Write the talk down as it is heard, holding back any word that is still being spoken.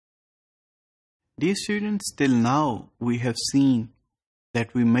Dear students, till now we have seen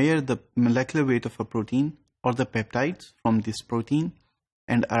that we measure the molecular weight of a protein or the peptides from this protein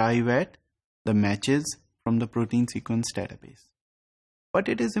and arrive at the matches from the protein sequence database. But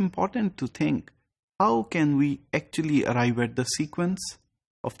it is important to think, how can we actually arrive at the sequence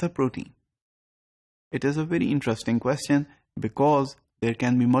of the protein? It is a very interesting question because there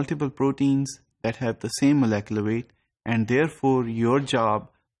can be multiple proteins that have the same molecular weight, and therefore your job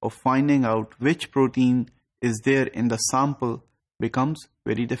of finding out which protein is there in the sample becomes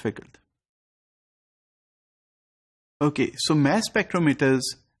very difficult. Okay, so mass spectrometers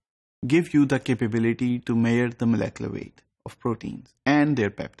give you the capability to measure the molecular weight of proteins and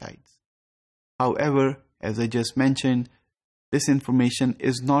their peptides. However, as I just mentioned, this information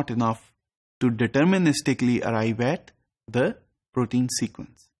is not enough to deterministically arrive at the protein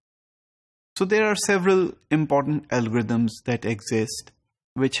sequence. So there are several important algorithms that exist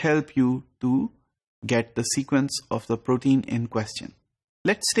which help you to get the sequence of the protein in question.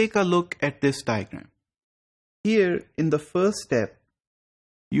 Let's take a look at this diagram. Here in the first step,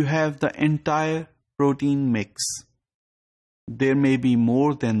 you have the entire protein mix. There may be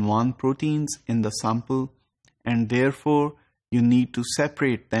more than one proteins in the sample, and therefore you need to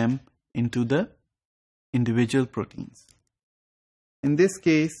separate them into the individual proteins. In this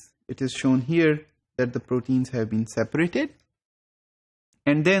case, it is shown here that the proteins have been separated,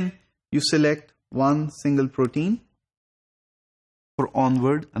 and then you select one single protein for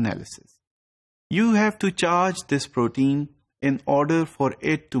onward analysis. You have to charge this protein in order for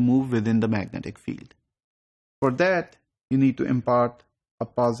it to move within the magnetic field. For that, you need to impart a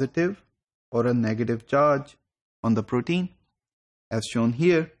positive or a negative charge on the protein, as shown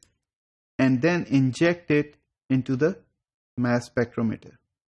here, and then inject it into the mass spectrometer,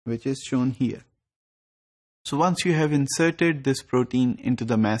 which is shown here. So once you have inserted this protein into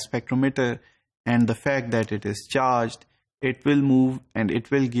the mass spectrometer and the fact that it is charged, it will move and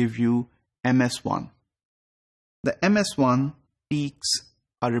it will give you MS1. The MS1 peaks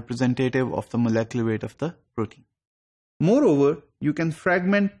are representative of the molecular weight of the protein. Moreover, you can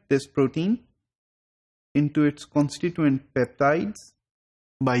fragment this protein into its constituent peptides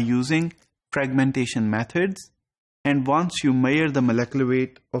by using fragmentation methods, and once you measure the molecular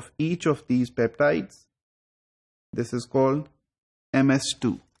weight of each of these peptides, this is called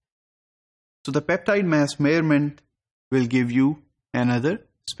MS2. So the peptide mass measurement will give you another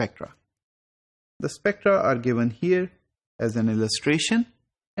spectra. The spectra are given here as an illustration,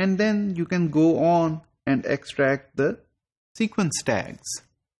 and then you can go on and extract the sequence tags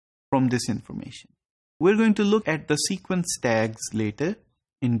from this information. We're going to look at the sequence tags later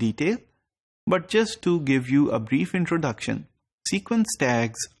in detail, but just to give you a brief introduction, sequence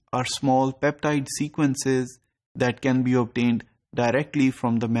tags are small peptide sequences that can be obtained directly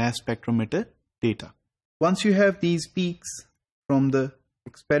from the mass spectrometer data. Once you have these peaks from the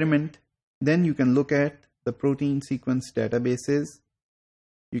experiment, then you can look at the protein sequence databases.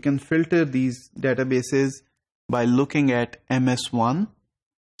 You can filter these databases by looking at MS1.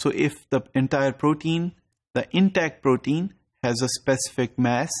 So if the entire protein, the intact protein, has a specific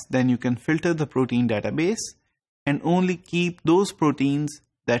mass, then you can filter the protein database and only keep those proteins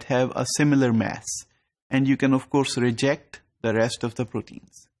that have a similar mass. And you can of course reject the rest of the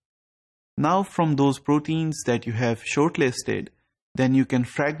proteins. Now from those proteins that you have shortlisted, then you can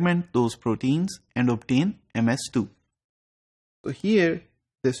fragment those proteins and obtain MS2. So here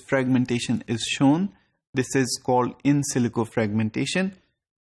this fragmentation is shown. This is called in silico fragmentation.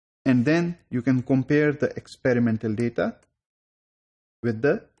 And then you can compare the experimental data with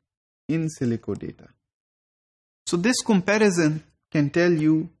the in silico data. So this comparison can tell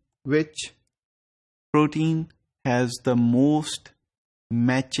you which protein has the most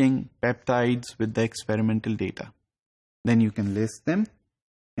matching peptides with the experimental data. Then you can list them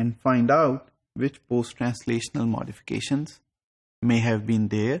and find out which post-translational modifications may have been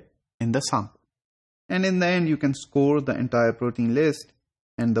there in the sample. And in the end, you can score the entire protein list,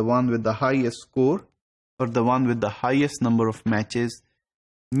 and the one with the highest score or the one with the highest number of matches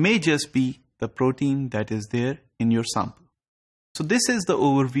may just be the protein that is there in your sample. So this is the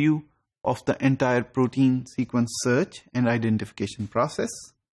overview of the entire protein sequence search and identification process,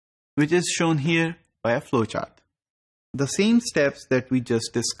 which is shown here by a flowchart. The same steps that we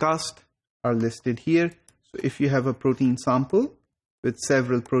just discussed are listed here. So if you have a protein sample with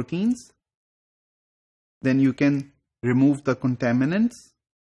several proteins, then you can remove the contaminants,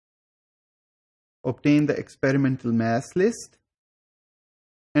 obtain the experimental mass list,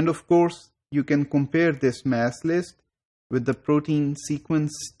 and of course you can compare this mass list with the protein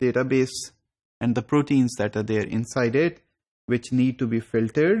sequence database and the proteins that are there inside it, which need to be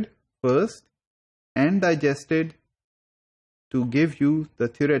filtered first and digested to give you the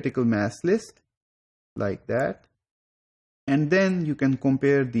theoretical mass list like that. And then you can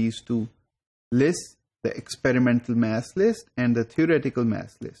compare these two lists, the experimental mass list and the theoretical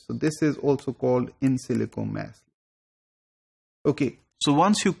mass list. So this is also called in silico mass list. Okay, so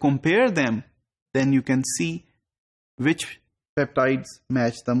once you compare them, then you can see which peptides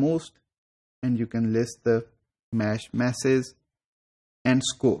match the most, and you can list the matched masses and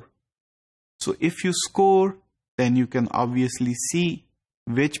score. So if you score, then you can obviously see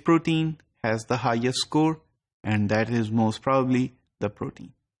which protein has the highest score, and that is most probably the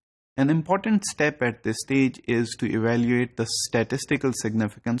protein. An important step at this stage is to evaluate the statistical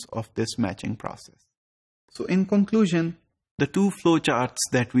significance of this matching process. So in conclusion, the two flowcharts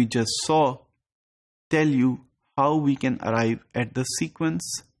that we just saw tell you how we can arrive at the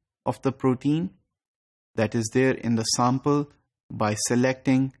sequence of the protein that is there in the sample by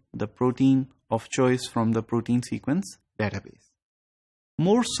selecting the protein of choice from the protein sequence database.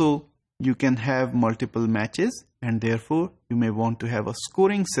 More so, you can have multiple matches, and therefore you may want to have a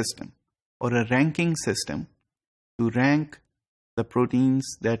scoring system or a ranking system to rank the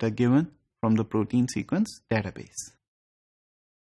proteins that are given from the protein sequence database.